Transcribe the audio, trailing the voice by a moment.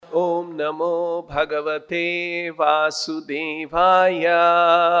Namo Bhagavate Vasudevaya.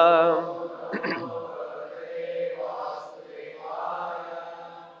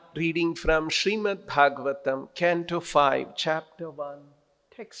 Reading from Srimad Bhagavatam, Canto 5, Chapter 1,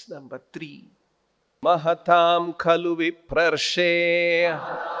 Text number 3. Mahatam khalu viprarshe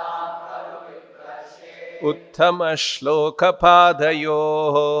uttama shloka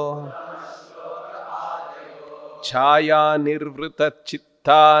padayo chaya nirvrita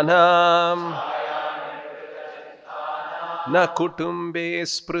chittanam na kutumbe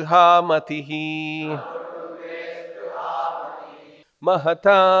spruha matihi.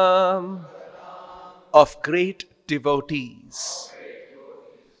 Mahatam, of great devotees.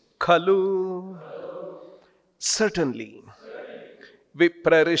 Khalu, certainly.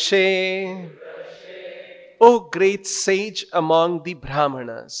 Viprarishe, O great sage among the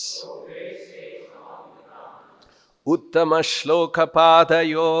Brahmanas. Uttama shloka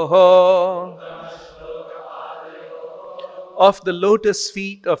padayoho, of the lotus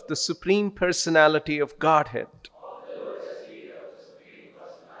feet of the Supreme Personality of Godhead.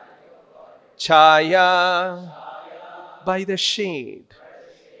 Chaya, by the shade.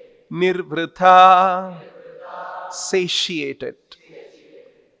 Nirvrita, satiated.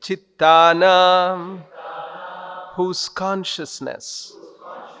 Chittanam, whose consciousness.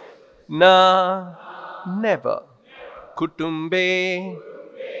 Na, never. Kutumbe,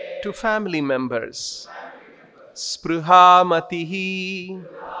 to family members. Spruha matihi,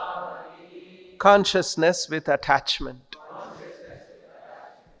 consciousness with attachment.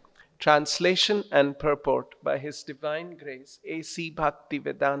 Translation and purport by His Divine Grace, A.C.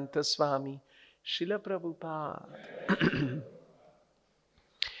 Bhaktivedanta Swami, Srila Prabhupada.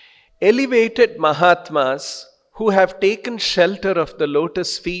 Elevated Mahatmas who have taken shelter of the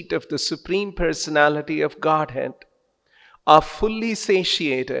lotus feet of the Supreme Personality of Godhead are fully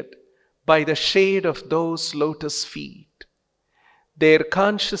satiated by the shade of those lotus feet. Their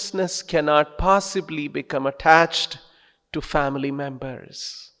consciousness cannot possibly become attached to family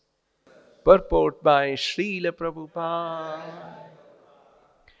members. Purport by Srila Prabhupada.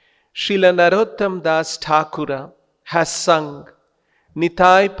 Srila Narottam Das Thakura has sung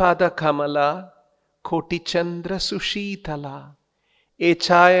Nitai Pada Kamala Koti Chandra Sushitala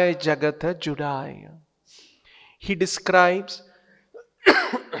Echaya Jagata Judaya. He describes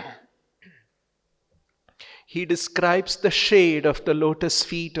the shade of the lotus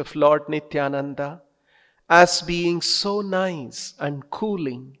feet of Lord Nityananda as being so nice and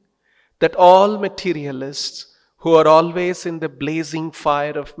cooling that all materialists who are always in the blazing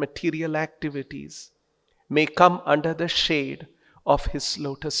fire of material activities may come under the shade of his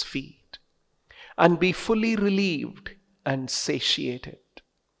lotus feet and be fully relieved and satiated.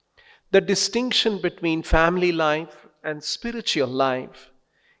 The distinction between family life and spiritual life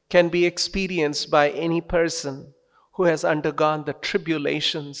can be experienced by any person who has undergone the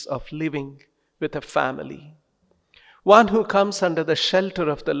tribulations of living with a family. One who comes under the shelter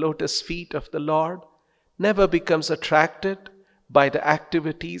of the lotus feet of the Lord never becomes attracted by the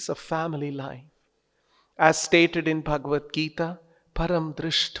activities of family life. As stated in Bhagavad Gita, Param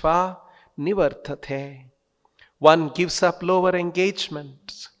Drishtva Nivartate. One gives up lower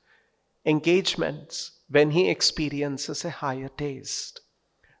engagements when he experiences a higher taste.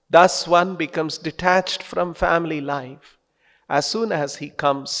 Thus one becomes detached from family life as soon as he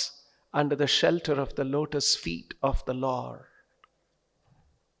comes under the shelter of the lotus feet of the Lord.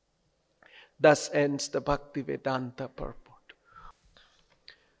 Thus ends the Bhaktivedanta purport.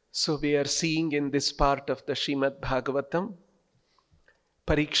 So we are seeing in this part of the Srimad Bhagavatam,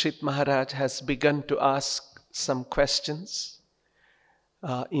 Parikshit Maharaj has begun to ask some questions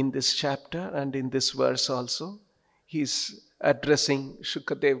in this chapter and in this verse also. He's addressing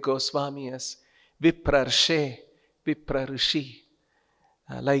Shukadev Goswami as Viprarshe, Vipra Rishi.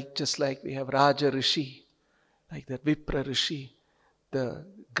 Just like we have Raja Rishi, like that Vipra Rishi, the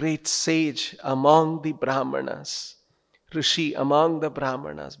great sage among the Brahmanas, Rishi among the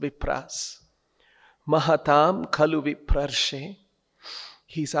Brahmanas, Vipras. Mahatam Khalu Viprarshe.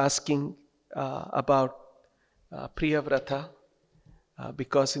 He's asking about Priyavrata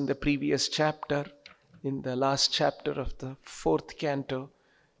because in the previous chapter, in the last chapter of the 4th canto,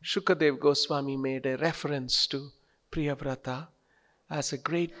 Shukadev Goswami made a reference to Priyavrata as a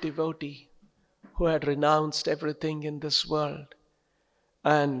great devotee who had renounced everything in this world.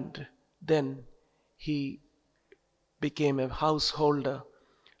 And then he became a householder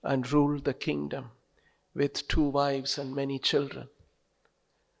and ruled the kingdom with 2 wives and many children.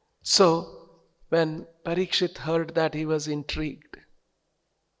 So when Parikshit heard that, he was intrigued.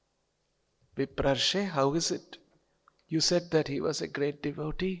 Viprarshe, how is it? You said that he was a great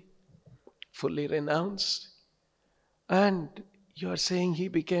devotee. fully renounced. And you are saying he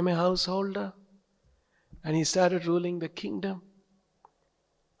became a householder and he started ruling the kingdom.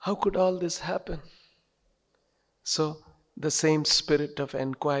 How could all this happen? So, the same spirit of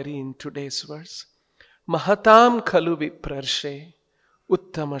enquiry in today's verse. Mahatam khalu viprarshe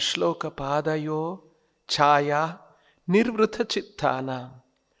uttama shloka padayo chaya nirvrutha chittana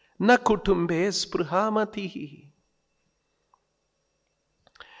na kutumbe spruhamatihi.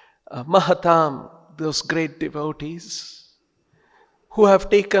 Mahatam, those great devotees who have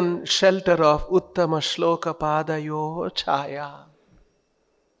taken shelter of uttama shloka padayo chaya,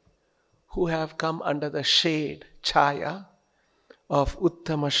 who have come under the shade, chaya, of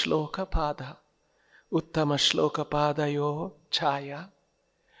uttama shloka pada, uttama shloka padayo chaya.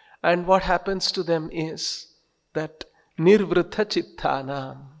 And what happens to them is that nirvrutha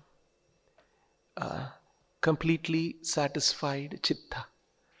chittana, completely satisfied chitta.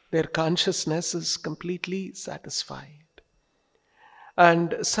 Their consciousness is completely satisfied.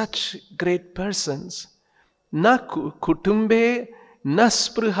 And such great persons, na kutumbe na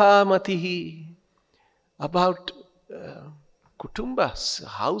spruhamatihi, about kutumbas,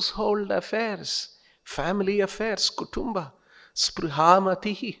 household affairs, family affairs, kutumba,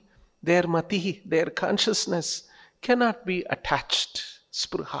 spruhamatihi, their matihi, their consciousness cannot be attached.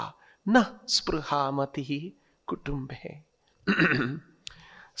 Spruha, na spruhamatihi kutumbe.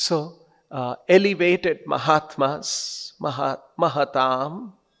 So, elevated Mahatmas,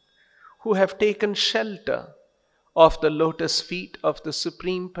 Mahatam, who have taken shelter of the lotus feet of the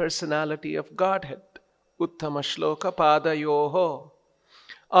Supreme Personality of Godhead, Uttama Shloka Padayoho,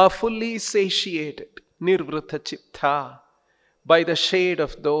 are fully satiated, Nirvrutha Chitta, by the shade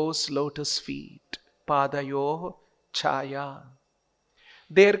of those lotus feet, Padayoho Chaya.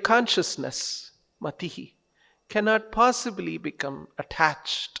 Their consciousness, Matihi, cannot possibly become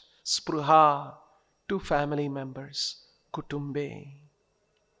attached, spruha, to family members, kutumbe.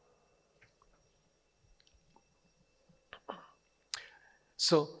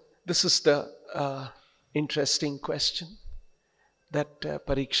 So, this is the interesting question that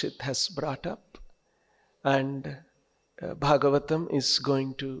Parikshit has brought up, and Bhagavatam is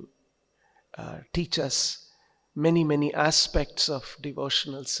going to teach us many aspects of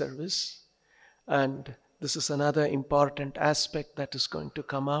devotional service, and this is another important aspect that is going to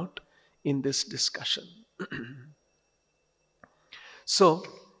come out in this discussion. So,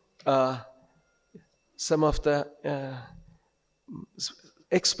 some of the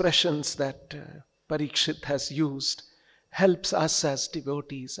expressions that Parikshit has used helps us as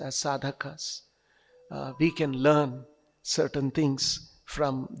devotees, as sadhakas. We can learn certain things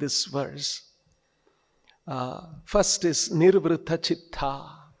from this verse. First is nirvrutha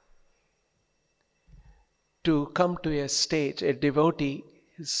chitta. To come to a stage, a devotee,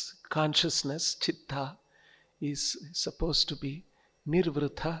 his consciousness, chitta, is supposed to be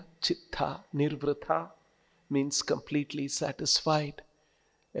nirvrutha chitta. Nirvrutha means completely satisfied,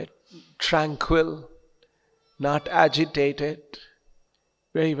 tranquil, not agitated,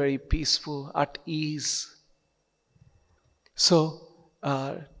 very peaceful, at ease. So,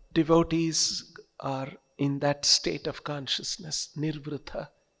 devotees are in that state of consciousness, nirvrutha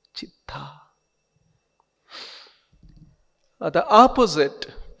chitta. The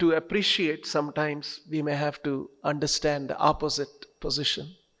opposite, to appreciate, sometimes we may have to understand the opposite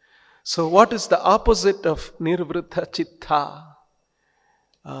position. So what is the opposite of nirvrutha chitta?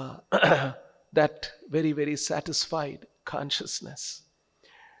 That very satisfied consciousness.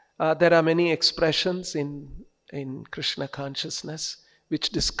 There are many expressions in Krishna consciousness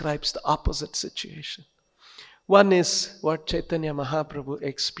which describes the opposite situation. One is what Chaitanya Mahaprabhu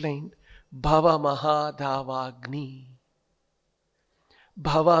explained, Bhava Mahadavagni.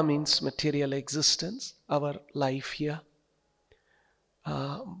 Bhava means material existence, our life here.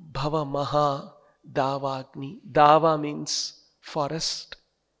 Bhava Maha Davagni. Dava means forest.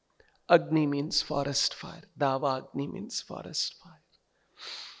 Agni means forest fire. Davagni means forest fire.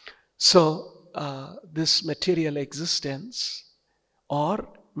 So, this material existence or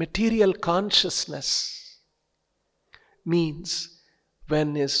material consciousness means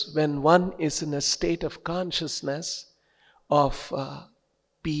when one is in a state of consciousness of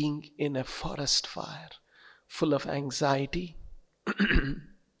being in a forest fire, full of anxiety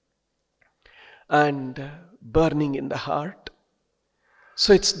and burning in the heart.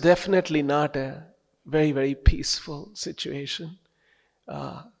 So it's definitely not a very peaceful situation.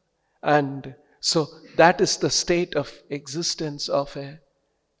 And so that is the state of existence of a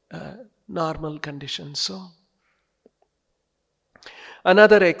normal conditioned soul.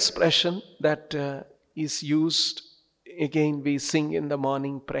 Another expression that is used, again we sing in the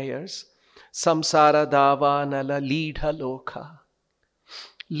morning prayers, Samsara davanala leadha loka.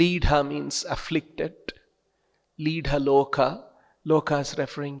 Leadha means afflicted. Leadha loka. Loka is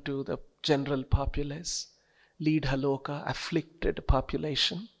referring to the general populace. Leadha loka, afflicted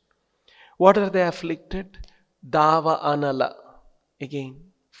population. What are they afflicted? Dava anala. Again,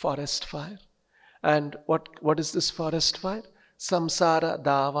 forest fire. And what is this forest fire? Samsara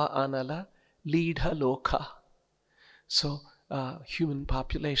dava anala leadha loka. So, human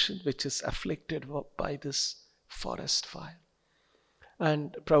population which is afflicted by this forest fire.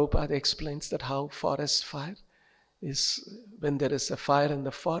 And Prabhupada explains that how forest fire is, when there is a fire in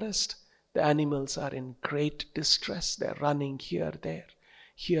the forest, the animals are in great distress. They're running here, there,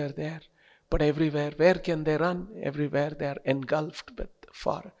 here, there. But everywhere, where can they run? Everywhere they are engulfed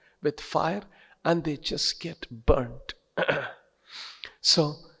with fire, and they just get burnt.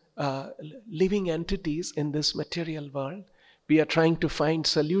 So, living entities in this material world, we are trying to find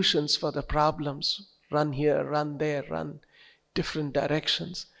solutions for the problems. Run here, run there, run different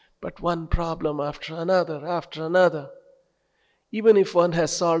directions. But one problem after another. Even if one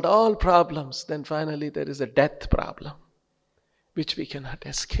has solved all problems, then finally there is a death problem, which we cannot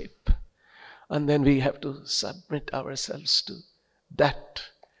escape. And then we have to submit ourselves to that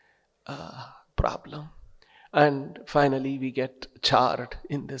problem. And finally we get charred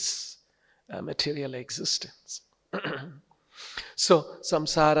in this material existence. So,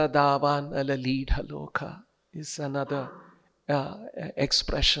 samsara davan ala leadha loka is another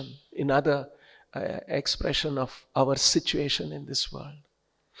expression, another expression of our situation in this world.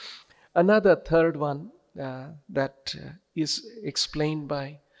 Another third one that is explained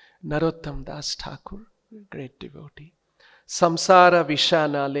by Narottam Das Thakur, great devotee. Samsara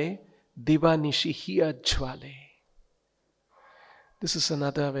vishanale divanishi hiya jwale. This is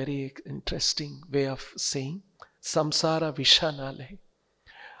another very interesting way of saying samsara vishanale.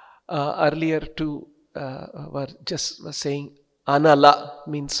 Earlier two were saying anala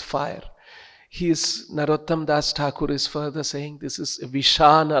means fire. Narottam Das Thakur is further saying this is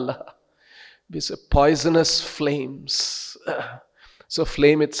vishanala, this is poisonous flames. So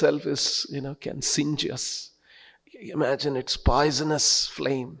flame itself is, can singe us. Imagine it's poisonous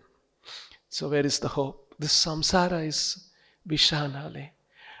flame. So where is the hope? This samsara is vishanale.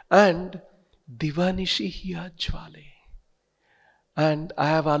 And divanishi hiya jwale. And I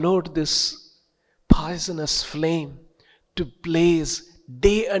have allowed this poisonous flame to blaze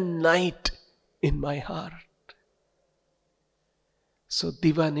day and night in my heart. So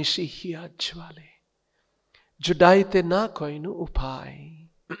divanishi hiya jwale. Judaite na koinu upai.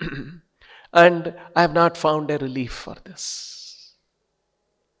 And I have not found a relief for this.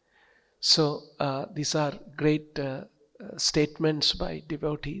 So these are great statements by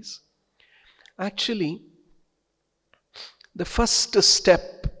devotees. Actually, the first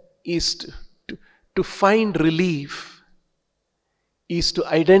step is to find relief, is to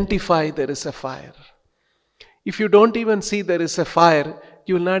identify there is a fire. If you don't even see there is a fire,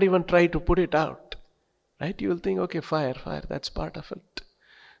 you will not even try to put it out. Right? You will think, okay, fire, that's part of it.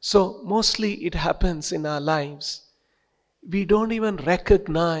 So mostly it happens in our lives. We don't even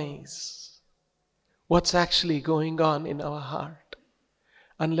recognize what's actually going on in our heart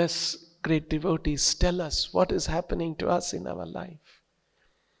unless great devotees tell us what is happening to us in our life.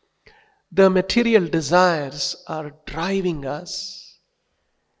 The material desires are driving us,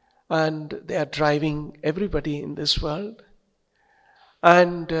 and they are driving everybody in this world.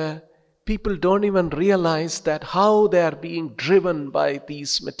 And people don't even realize that how they are being driven by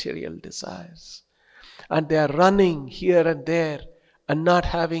these material desires. And they are running here and there and not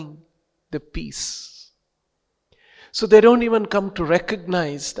having the peace. So they don't even come to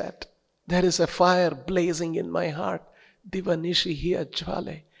recognize that there is a fire blazing in my heart. Divanishi hiya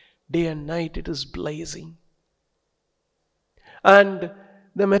jwale. Day and night it is blazing. And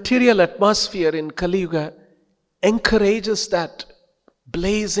the material atmosphere in Kali Yuga encourages that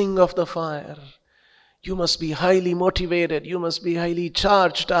blazing of the fire. You must be highly motivated. You must be highly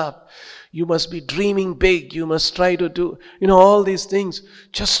charged up. You must be dreaming big. You must try to do, all these things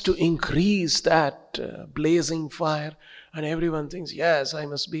just to increase that blazing fire. And everyone thinks, yes, I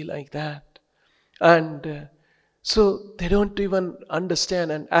must be like that. And so they don't even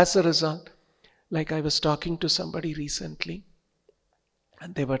understand. And as a result, like I was talking to somebody recently,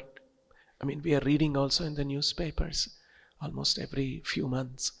 and we are reading also in the newspapers almost every few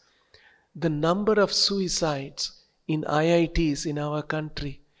months. The number of suicides in IITs in our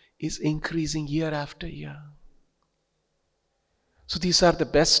country is increasing year after year. So these are the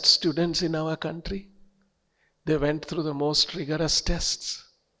best students in our country. They went through the most rigorous tests,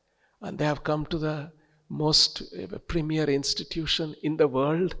 and they have come to the most premier institution in the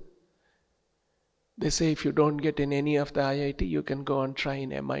world. They say if you don't get in any of the IIT, you can go and try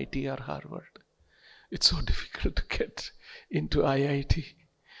in MIT or Harvard. It's so difficult to get into IIT.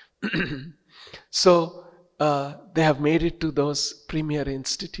 So they have made it to those premier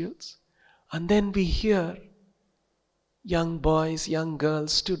institutes. And then we hear young boys, young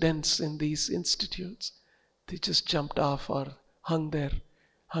girls, students in these institutes, they just jumped off or hung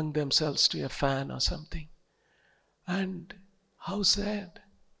themselves to a fan or something. And how sad.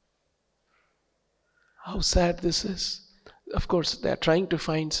 How sad this is. Of course, they are trying to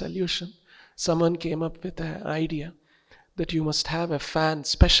find solution. Someone came up with an idea that you must have a fan,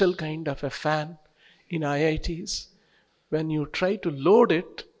 special kind of a fan in IITs. When you try to load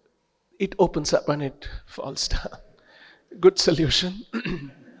it, it opens up and it falls down. Good solution.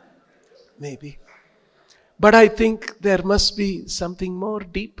 Maybe. But I think there must be something more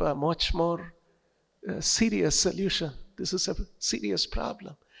deeper, much more serious solution. This is a serious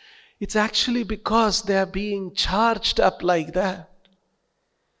problem. It's actually because they are being charged up like that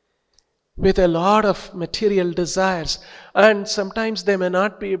with a lot of material desires, and sometimes they may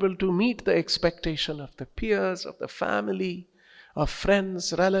not be able to meet the expectation of the peers, of the family, of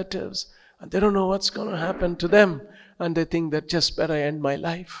friends, relatives, and they don't know what's going to happen to them, and they think that just better end my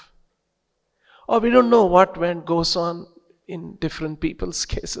life. Or we don't know what goes on in different people's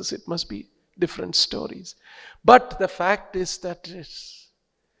cases. It must be different stories. But the fact is that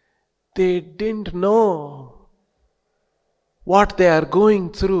they didn't know what they are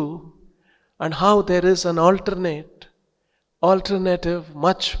going through and how there is an alternative,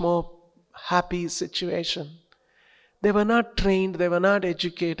 much more happy situation. They were not trained, they were not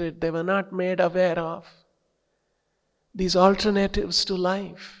educated, they were not made aware of these alternatives to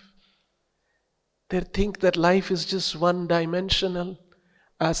life. They think that life is just one-dimensional,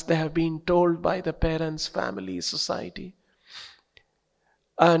 as they have been told by the parents, family, society.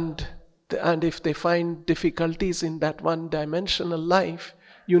 And if they find difficulties in that one-dimensional life,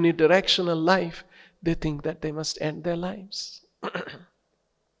 unidirectional life, they think that they must end their lives.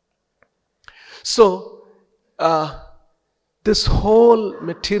 So, this whole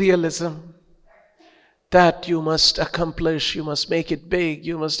materialism that you must accomplish, you must make it big,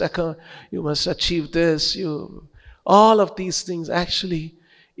 you must achieve this, all of these things, actually,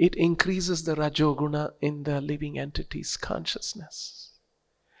 it increases the Rajoguna in the living entity's consciousness.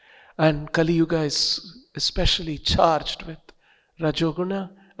 And Kali Yuga is especially charged with Rajoguna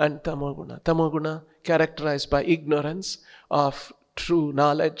and Tamoguna. Tamoguna characterized by ignorance of true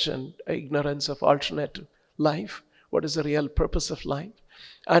knowledge and ignorance of alternative life. What is the real purpose of life?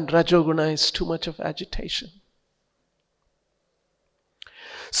 And Rajoguna is too much of agitation.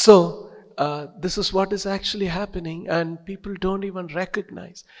 So, this is what is actually happening, and people don't even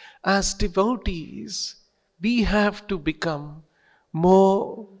recognize. As devotees, we have to become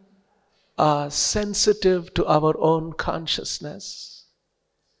more sensitive to our own consciousness,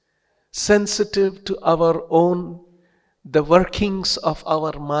 sensitive to the workings of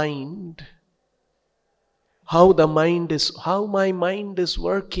our mind, how my mind is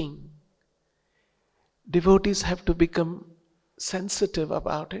working. Devotees have to become sensitive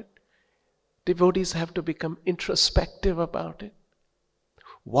about it. Devotees have to become introspective about it,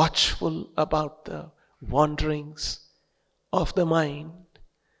 watchful about the wanderings of the mind.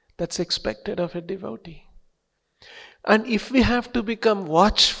 That's expected of a devotee. And if we have to become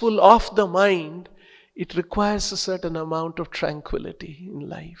watchful of the mind, it requires a certain amount of tranquility in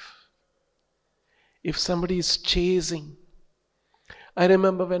life. If somebody is chasing, I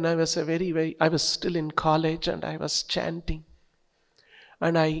remember when I was I was still in college and I was chanting.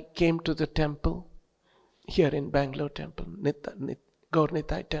 And I came to the temple, here in Bangalore temple, Gaur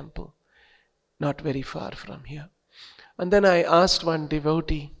Nitai temple, not very far from here. And then I asked one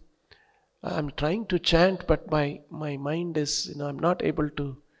devotee, I'm trying to chant, but my mind is, I'm not able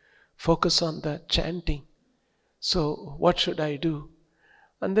to focus on the chanting. So what should I do?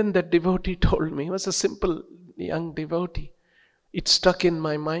 And then the devotee told me, he was a simple young devotee. It stuck in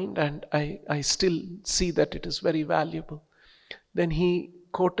my mind and I still see that it is very valuable. Then he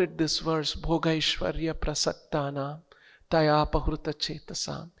quoted this verse, Bhogaishvarya prasaktana taya pahruta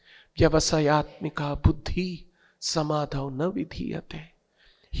chetasam vyavasayatmika buddhi samadhav na vidhiyate.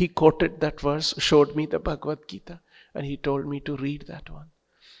 He quoted that verse, showed me the Bhagavad Gita, and he told me to read that one.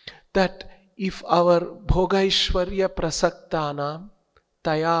 That if our Bhogaishvarya prasaktana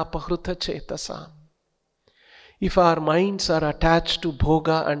taya pahruta chetasam, if our minds are attached to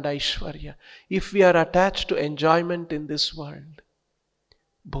Bhoga and Aishvarya, if we are attached to enjoyment in this world,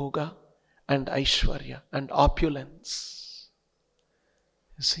 Bhoga and Aishvarya and opulence.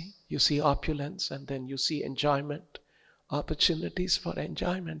 You see opulence and then you see enjoyment, opportunities for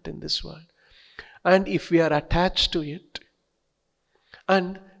enjoyment in this world. And if we are attached to it,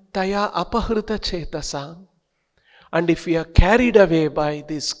 and taya apahrita chetasam, and if we are carried away by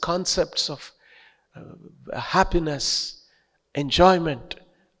these concepts of happiness, enjoyment,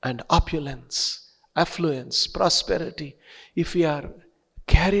 and opulence, affluence, prosperity, if we are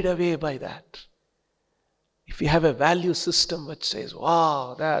carried away by that, if we have a value system which says,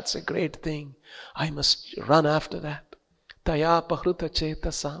 wow, that's a great thing, I must run after that. Taya pahruta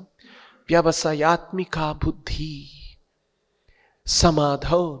chetasam vyavasayatmika buddhi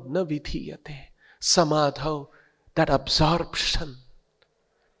samadhau na vidhiyate. Samadhau, that absorption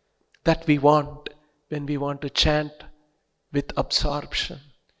that we want when we want to chant with absorption,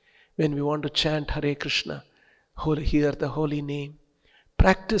 when we want to chant Hare Krishna, hear the holy name,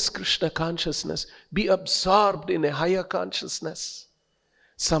 practice Krishna consciousness, be absorbed in a higher consciousness.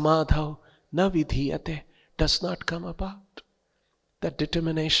 Samadhau na vidhiyate, does not come about. That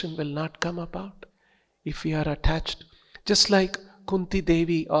determination will not come about if we are attached. Just like Kunti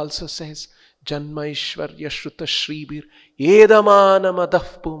Devi also says, Janma Ishwarya Shruta Shribir Edamana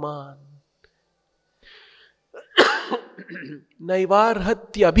Madav Puman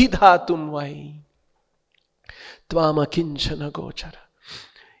Naivarhatya Abhidhatum Vai Tvama Kinchana Gochara.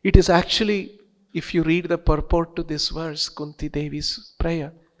 It is actually, if you read the purport to this verse, Kunti Devi's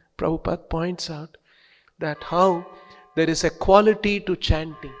prayer, Prabhupada points out that how there is a quality to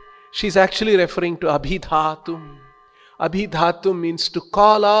chanting. She's actually referring to Abhidhatum. Abhidhatum means to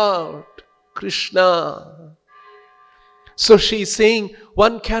call out Krishna. So she's saying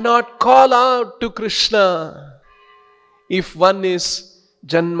one cannot call out to Krishna if one is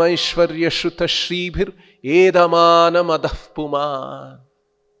Janma Ishwarya Shruta Shribhir Edamana Madav Puman.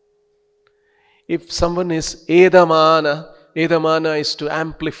 If someone is Edamana, Edamana is to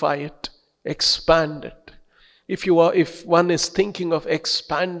amplify it, expand it. If one is thinking of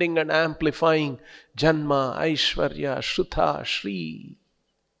expanding and amplifying Janma, Aishwarya, Shruta, Shri,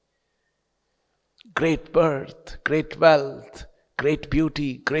 great birth, great wealth, great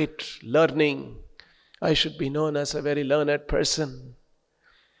beauty, great learning, I should be known as a very learned person.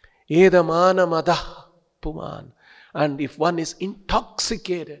 Edamana madah puman. And if one is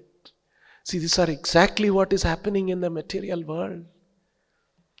intoxicated, see, these are exactly what is happening in the material world.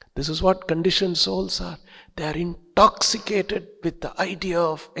 This is what conditioned souls are. They are intoxicated with the idea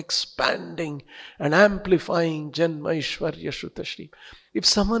of expanding and amplifying Janma Ishwarya Shruta Shri. If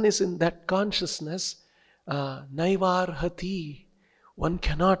someone is in that consciousness, Naiva Arhati, one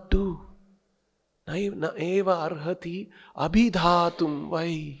cannot do. Naiva Arhati Abhidhatum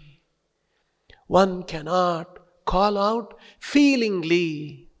Vai. One cannot call out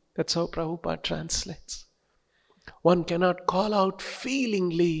feelingly. That's how Prabhupada translates. One cannot call out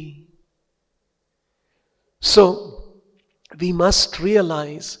feelingly. So, we must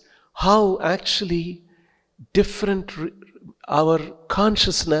realize how actually different our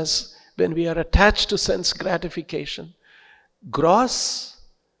consciousness when we are attached to sense gratification, gross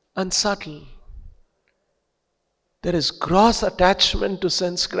and subtle. There is gross attachment to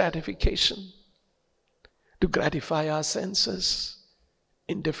sense gratification, to gratify our senses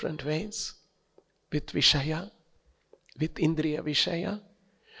in different ways, with Vishaya, with Indriya Vishaya,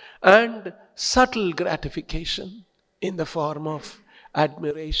 and subtle gratification in the form of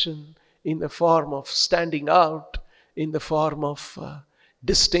admiration, in the form of standing out, in the form of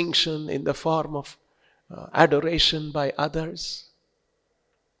distinction, in the form of adoration by others.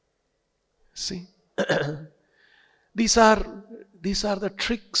 See, these are the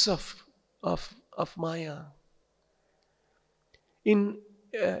tricks of Maya.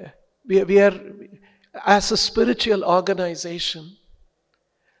 We are, as a spiritual organization,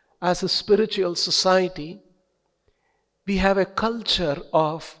 as a spiritual society, we have a culture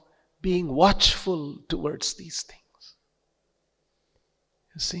of being watchful towards these things.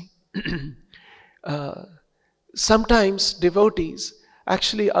 You see? Sometimes devotees,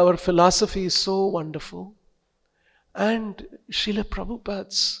 actually our philosophy is so wonderful, and Srila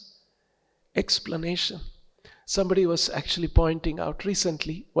Prabhupada's explanation. Somebody was actually pointing out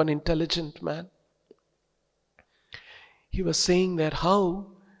recently, one intelligent man. He was saying that how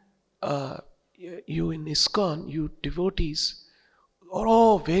you in ISKCON, you devotees, are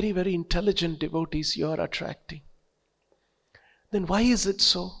all very, very intelligent devotees you are attracting. Then why is it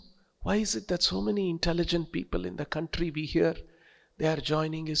so? Why is it that so many intelligent people in the country we hear, they are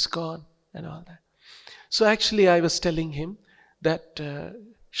joining ISKCON and all that? So actually I was telling him that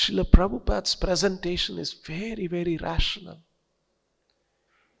Srila Prabhupada's presentation is very, very rational.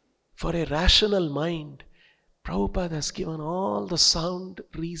 For a rational mind, Prabhupada has given all the sound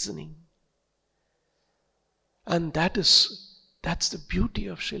reasoning. And that is That's the beauty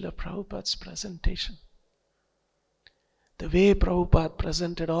of Srila Prabhupada's presentation. The way Prabhupada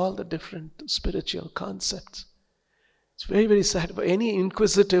presented all the different spiritual concepts. It's very, very sad for any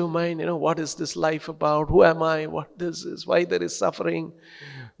inquisitive mind, what is this life about? Who am I? What this is? Why there is suffering?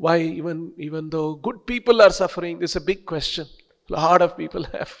 Why even though good people are suffering? This is a big question. A lot of people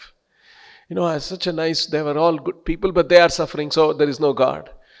have. They were all good people, but they are suffering, so there is no God.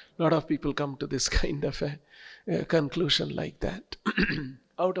 A lot of people come to this kind of a conclusion like that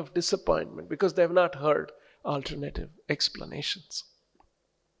out of disappointment because they have not heard alternative explanations.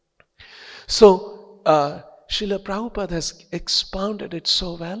 So, Srila Prabhupada has expounded it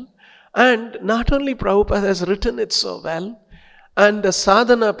so well, and not only Prabhupada has written it so well, and the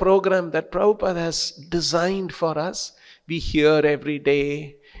sadhana program that Prabhupada has designed for us, we hear every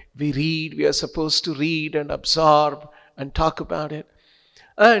day, we read, we are supposed to read and absorb and talk about it.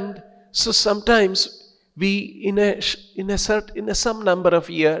 And so sometimes we, in some number of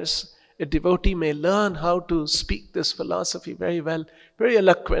years, a devotee may learn how to speak this philosophy very well, very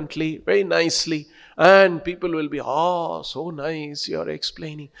eloquently, very nicely, and people will be, so nice, you are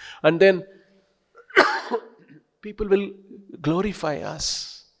explaining. And then people will glorify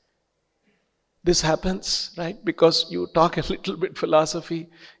us. This happens, right? Because you talk a little bit philosophy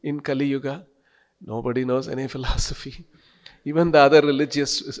in Kali Yuga. Nobody knows any philosophy. Even the other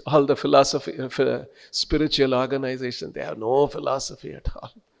religious, all the philosophy, spiritual organizations, they have no philosophy at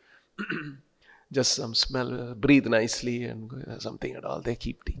all. Just some smell, breathe nicely and something at all, they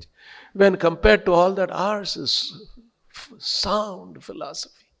keep teaching. When compared to all that, ours is sound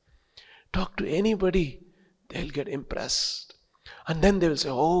philosophy. Talk to anybody, they'll get impressed. And then they will say,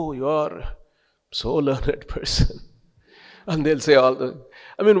 you are so learned person. And they'll say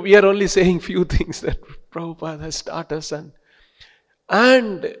we are only saying few things that Prabhupada has taught us,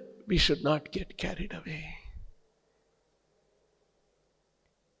 and we should not get carried away.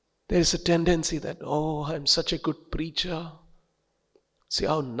 There is a tendency that, I'm such a good preacher. See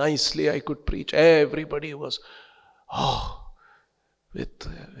how nicely I could preach. Everybody was,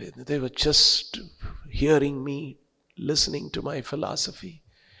 they were just hearing me, listening to my philosophy.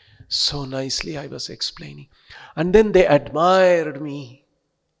 So nicely I was explaining. And then they admired me.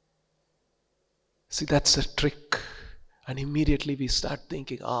 See, that's a trick. And immediately we start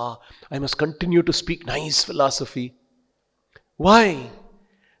thinking, I must continue to speak nice philosophy. Why?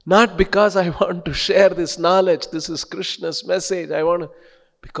 Not because I want to share this knowledge, this is Krishna's message,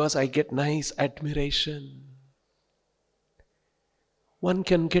 because I get nice admiration. One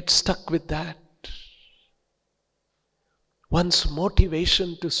can get stuck with that. One's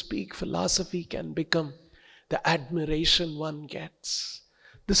motivation to speak philosophy can become the admiration one gets.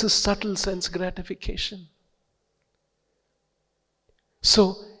 This is subtle sense gratification.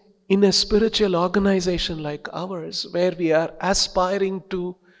 So, in a spiritual organization like ours, where we are aspiring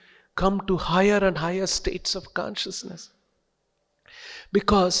to come to higher and higher states of consciousness,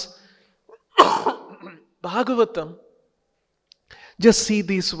 because Bhagavatam, just see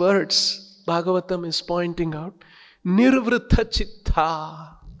these words, Bhagavatam is pointing out, Nirvrita Chitta,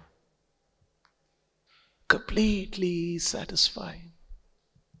 completely satisfied.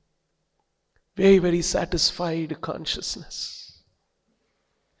 Very, very satisfied consciousness.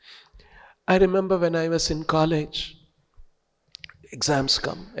 I remember when I was in college, exams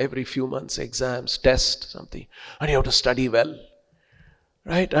come every few months, exams, test, something, and you have to study well,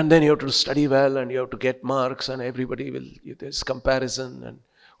 right? And then you have to study well and you have to get marks, and there's comparison and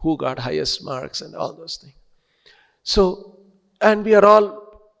who got highest marks and all those things. So, and we are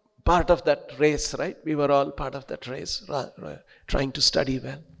all part of that race, right? We were all part of that race, trying to study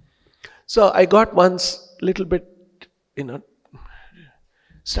well. So I got once little bit,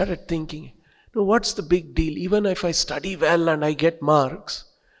 started thinking, what's the big deal? Even if I study well and I get marks,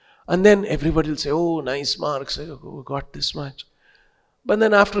 and then everybody will say, nice marks, got this much. But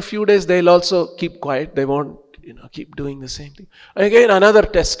then after a few days, they'll also keep quiet. They won't, keep doing the same thing. And again, another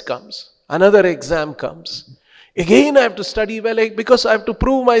test comes. Another exam comes. Again, I have to study well because I have to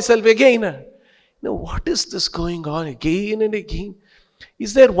prove myself again. What is this going on again and again?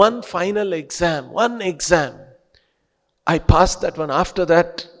 Is there one final exam? One exam. I passed that one. After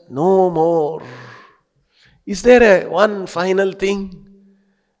that, no more. Is there one final thing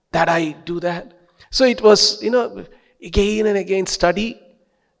that I do that? So it was, again and again study,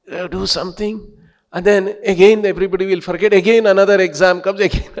 do something, and then again everybody will forget. Again another exam comes.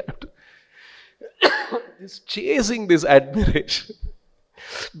 Again I have to just chasing this admiration,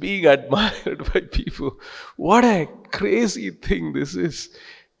 being admired by people. What a crazy thing this is.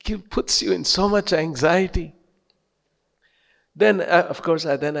 It puts you in so much anxiety. Then, of course,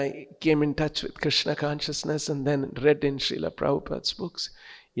 then I came in touch with Krishna consciousness and then read in Srila Prabhupada's books,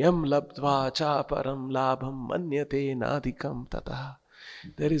 Yam labdva cha param labham manyate nadikam tataha.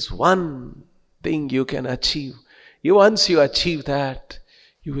 There is one thing you can achieve. Once you achieve that,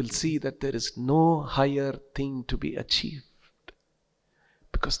 you will see that there is no higher thing to be achieved.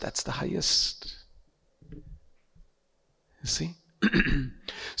 Because that's the highest. You see?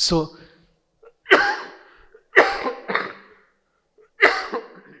 So, I'm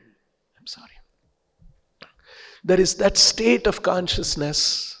sorry. There is that state of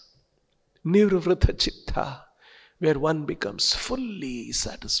consciousness, nirvrita chitta, where one becomes fully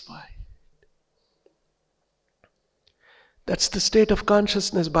satisfied. That's the state of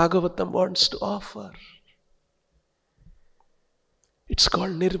consciousness Bhagavatam wants to offer. It's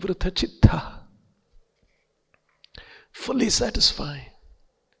called nirvrita chitta. Fully satisfied.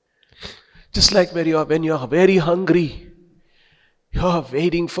 Just like when you are very hungry, you are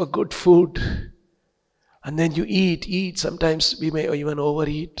waiting for good food, and then you eat. Sometimes we may even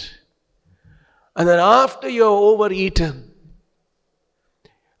overeat. And then after you are overeaten,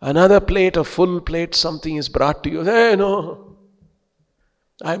 another plate, a full plate, something is brought to you. Hey, no,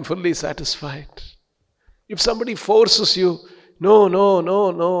 I am fully satisfied. If somebody forces you,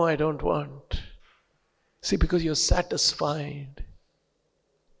 no, I don't want. See, because you're satisfied.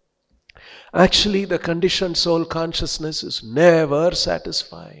 Actually, the conditioned soul consciousness is never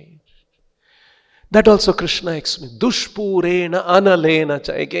satisfied. That also Krishna explains. Dushpurena analena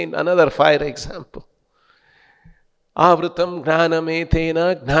cha. Again, another fire example. Avritam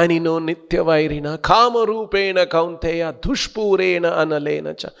gnanametena gnanino nityavairina kamarupena kaunteya dushpurena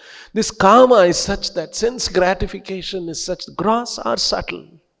analena cha. This kama is such that sense gratification is such, gross or subtle,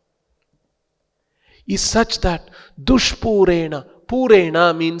 is such that dushpurena,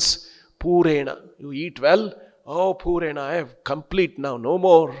 purena means purena. You eat well, oh purena, I have complete now, no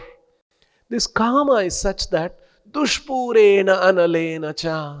more. This kama is such that dushpurena analena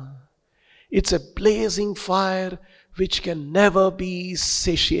cha. It's a blazing fire which can never be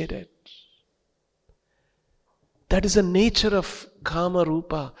satiated. That is the nature of kama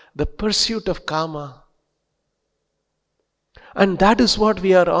rupa, the pursuit of kama. And that is what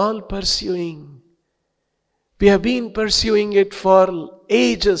we are all pursuing. We have been pursuing it for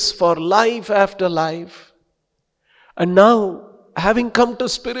ages, for life after life. And now, having come to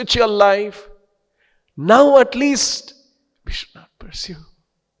spiritual life, now at least we should not pursue.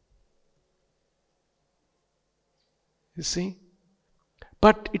 You see?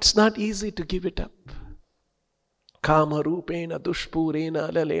 But it's not easy to give it up. Kama rupena dushpurena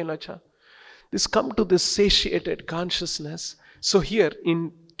alalena cha. This come to this satiated consciousness. So here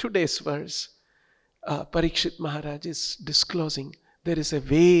in today's verse, Parikshit Maharaj is disclosing there is a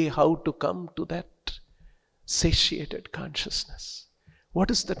way how to come to that satiated consciousness.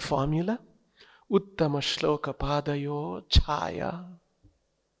 What is that formula? Uttama shloka padayo chaya.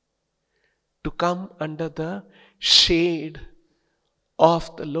 To come under the shade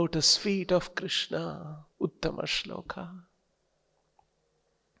of the lotus feet of Krishna. Uttama shloka.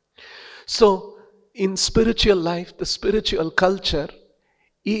 So, in spiritual life, the spiritual culture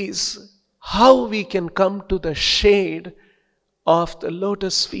is how we can come to the shade of the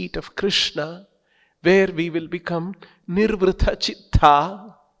lotus feet of Krishna, where we will become nirvrita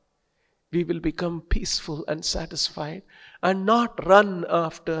chitta, we will become peaceful and satisfied and not run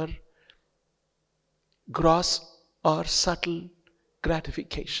after gross or subtle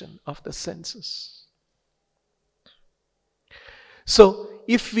gratification of the senses. So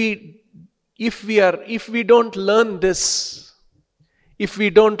if we don't learn this,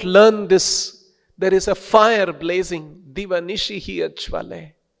 there is a fire blazing, diva nishihi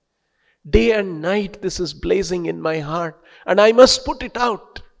ajvale. Day and night this is blazing in my heart, and I must put it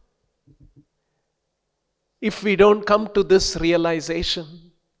out. If we don't come to this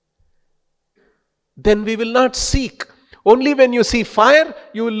realization, then we will not seek. Only when you see fire,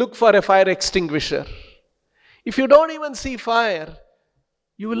 you will look for a fire extinguisher. If you don't even see fire,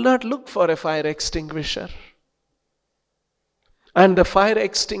 you will not look for a fire extinguisher. And the fire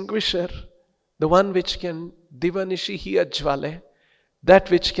extinguisher, the one which can divanishihi ajvale,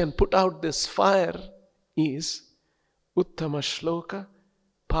 that which can put out this fire is Uttama Shloka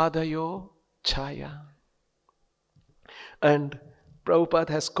Padayo Chaya. And Prabhupada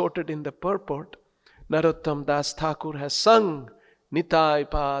has quoted in the purport, Narottam Das Thakur has sung Nitai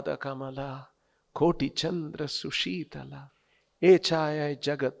Pada Kamala Koti Chandra Sushitala Echaya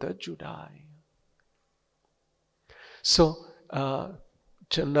Jagata Judai. So,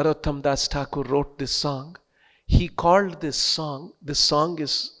 Narottam Das Thakur wrote this song. He called this song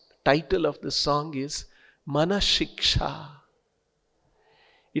title of the song is Manashiksha.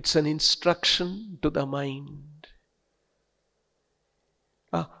 It's an instruction to the mind.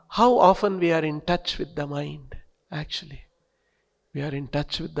 How often we are in touch with the mind? Actually, we are in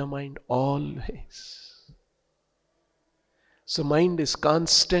touch with the mind always. So mind is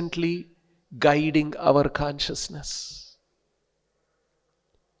constantly guiding our consciousness.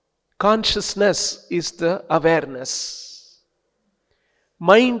 Consciousness is the awareness.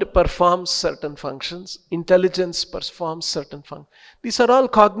 Mind performs certain functions. Intelligence performs certain functions. These are all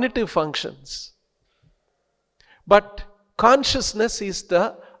cognitive functions. But consciousness is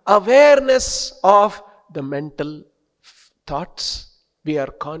the awareness of the mental thoughts. We are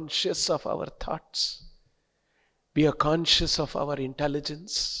conscious of our thoughts. We are conscious of our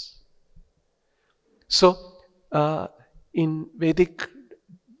intelligence. So, in Vedic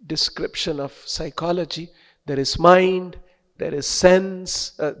description of psychology, there is mind, there is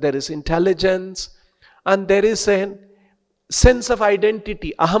sense, there is intelligence, and there is a sense of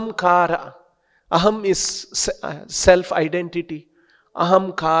identity, ahamkara. Aham is self-identity.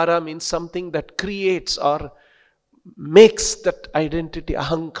 Ahamkara means something that creates or makes that identity,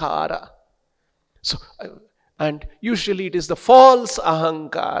 ahankara. So, and usually it is the false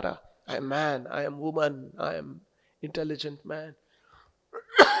ahankara. I am man, I am woman, I am intelligent man.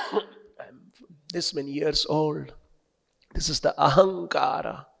 I am this many years old. This is the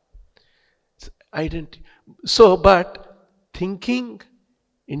ahankara. Identity. So, but thinking,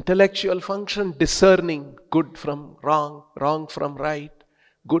 intellectual function, discerning good from wrong, wrong from right,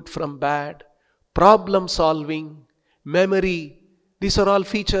 good from bad, problem solving, memory, these are all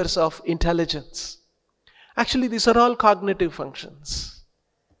features of intelligence. Actually, these are all cognitive functions.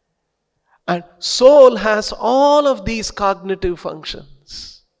 And soul has all of these cognitive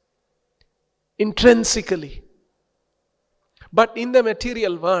functions intrinsically. But in the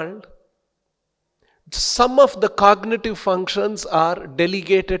material world, some of the cognitive functions are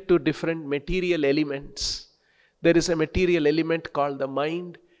delegated to different material elements. There is a material element called the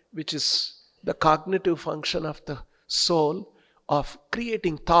mind, which is the cognitive function of the soul of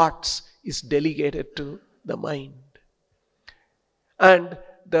creating thoughts is delegated to the mind. And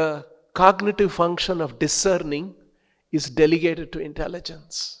the cognitive function of discerning is delegated to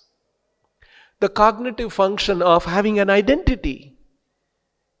intelligence. The cognitive function of having an identity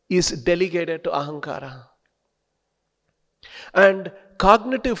is delegated to ahankara. And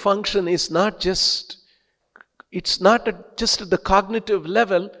cognitive function is not just, it's not just at the cognitive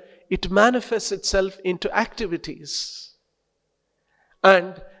level, it manifests itself into activities.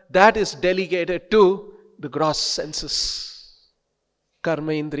 And that is delegated to the gross senses.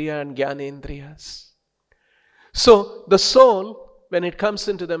 Karma indriya and jnana indriyas. So the soul, when it comes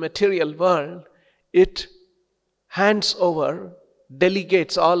into the material world, it hands over,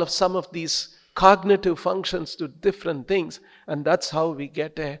 delegates all of some of these cognitive functions to different things, and that's how we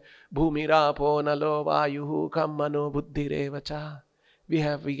get a bhumirapo nalo vayuhu kammano buddhirevacha.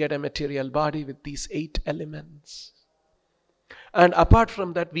 We get a material body with these 8 elements. And apart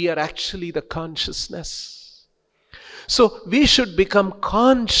from that, we are actually the consciousness. So we should become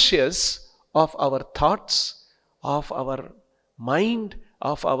conscious of our thoughts, of our mind,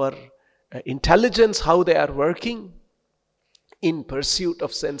 of our intelligence, how they are working in pursuit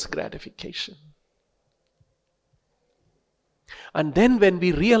of sense gratification. And then when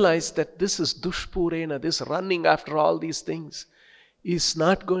we realize that this is dushpurena, this running after all these things is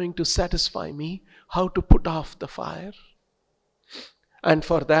not going to satisfy me, how to put off the fire? And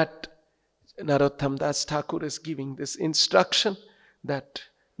for that, Narottam Das Thakur is giving this instruction that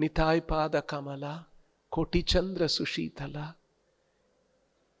Nitai Pada Kamala Koti Chandra Sushitala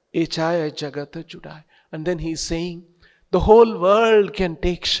Echaya Jagata Judai. And then he is saying, the whole world can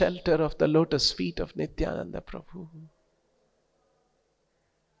take shelter of the lotus feet of Nityananda Prabhu.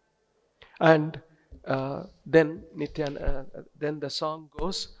 And then the song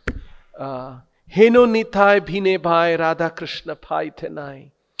goes, Heno Nitai Bhine Bhai Radha Krishna Pai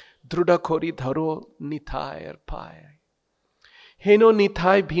Tenai Druda Kori Dharo Nitai Pai. Heno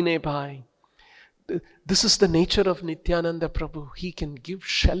Nitai Bhine Bhai. This is the nature of Nityananda Prabhu. He can give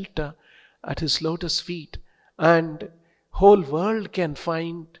shelter at his lotus feet, and whole world can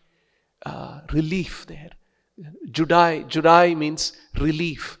find relief there. Judai means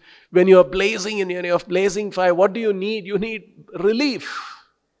relief. When you are blazing in your blazing fire, what do you need? You need relief,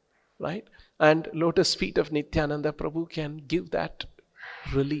 right? And lotus feet of Nityananda Prabhu can give that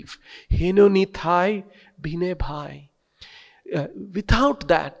relief. Heno Nitai Bhine Bhai. Without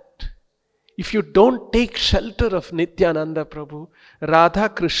that, if you don't take shelter of Nityananda Prabhu, Radha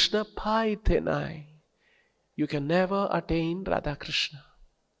Krishna Pai Tenai, you can never attain Radha Krishna.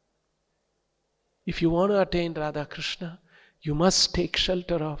 If you want to attain Radha Krishna, You must take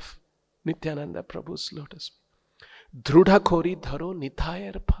shelter of Nityananda Prabhu's lotus. Drudha khori dharo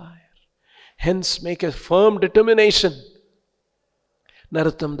nithayar phayar. Hence make a firm determination.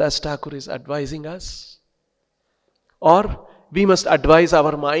 Narottam Das Thakur is advising us. Or we must advise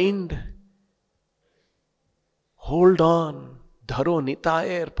our mind. Hold on. Dharo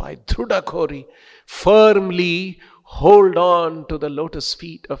nithayar phayar. Drudha khori. Firmly hold on to the lotus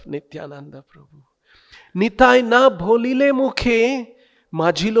feet of Nityananda Prabhu. Nitai na bholile mukhe,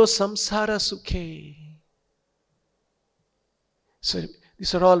 majilo samsara sukhe. So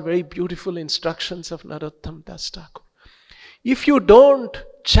these are all very beautiful instructions of Narottam Das Thakur. If you don't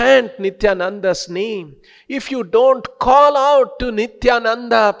chant Nityananda's name, if you don't call out to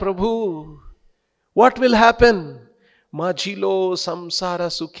Nityananda Prabhu, what will happen? Majilo samsara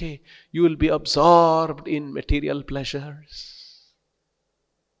sukhe. You will be absorbed in material pleasures.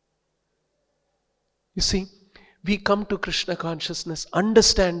 You see, we come to Krishna consciousness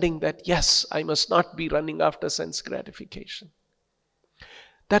understanding that yes, I must not be running after sense gratification.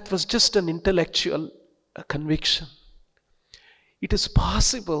 That was just an intellectual conviction. It is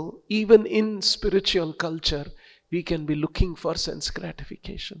possible, even in spiritual culture, we can be looking for sense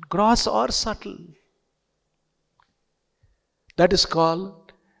gratification, gross or subtle. That is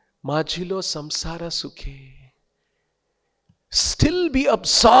called Majilo Samsara Sukhe. Still be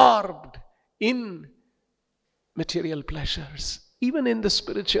absorbed in material pleasures, even in the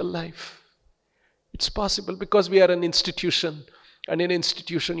spiritual life. It's possible because we are an institution. And in an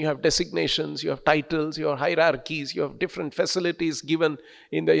institution you have designations, you have titles, you have hierarchies, you have different facilities given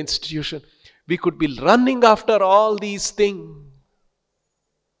in the institution. We could be running after all these things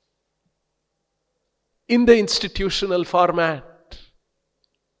in the institutional format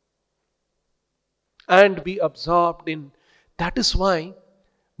and be absorbed in. That is why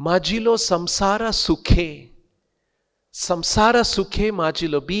Majilo Samsara Sukhe. Samsara Sukhe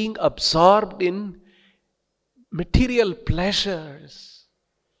Majilo, being absorbed in material pleasures.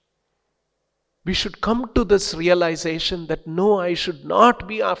 We should come to this realization that no, I should not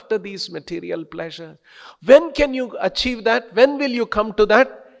be after these material pleasures. When can you achieve that? When will you come to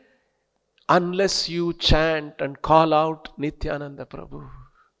that? Unless you chant and call out Nityananda Prabhu.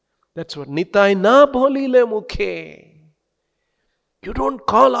 That's what Nitai na bholile mukhe. You don't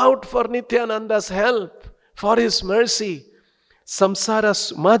call out for Nityananda's help, for his mercy. Samsara,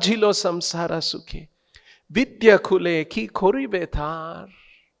 majilo samsara sukhe. Vidya khule ki khori bethar.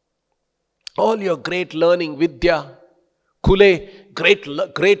 All your great learning, Vidya, khule,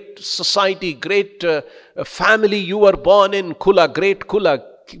 great society, great family you were born in, Kula, great Kula.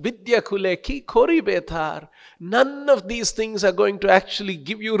 Vidya khule ki khori bethar. None of these things are going to actually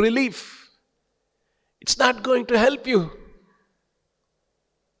give you relief. It's not going to help you.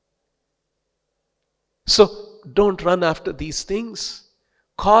 So don't run after these things.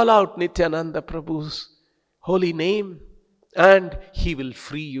 Call out Nityananda Prabhu's holy name and he will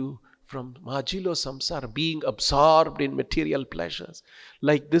free you from Majilo Samsara, being absorbed in material pleasures.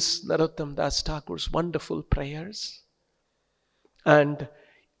 Like this Narottam Das Thakur's wonderful prayers. And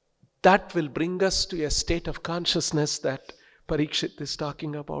that will bring us to a state of consciousness that Parikshit is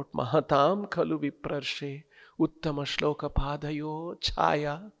talking about. Mahatam khalu viprarshe uttama shloka padayo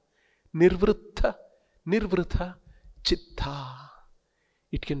chaya nirvrtha chitta.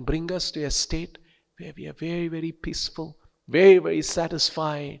 It can bring us to a state where we are very, very peaceful, very, very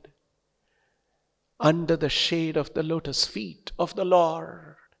satisfied under the shade of the lotus feet of the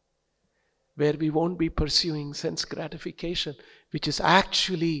Lord, where we won't be pursuing sense gratification, which is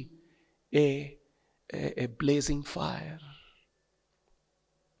actually a blazing fire.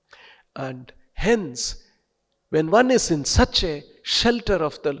 And hence, when one is in such a shelter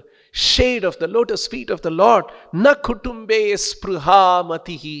of the shade of the lotus feet of the Lord, na kutumbe spruha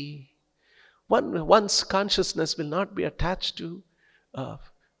matihi. One's consciousness will not be attached to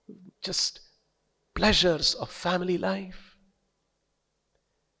just pleasures of family life.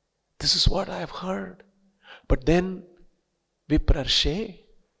 This is what I have heard. But then, Viprarshe,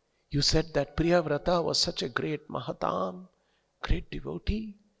 you said that Priyavrata was such a great Mahatam, great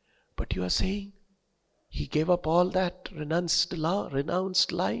devotee. But you are saying he gave up all that, renounced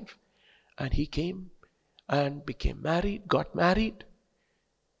life, and he came and became married, got married.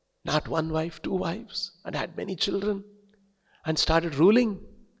 Not one wife, two wives, and had many children, and started ruling.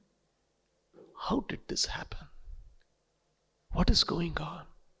 How did this happen? What is going on?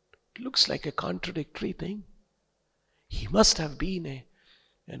 It looks like a contradictory thing. He must have been a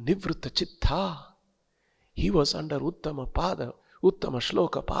Nivritta Chitta. He was under Uttama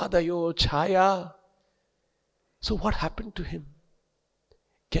Shloka Padayo Chaya. So what happened to him?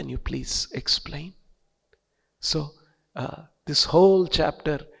 Can you please explain? So This whole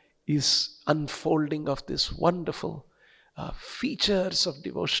chapter is unfolding of this wonderful features of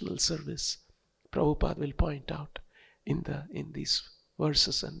devotional service. Prabhupada will point out in these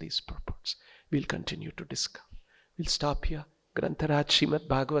verses and these purports. We'll continue to discuss. We'll stop here. Grantharaj Srimad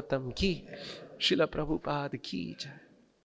Bhagavatam ki, Srila Prabhupada ki jai.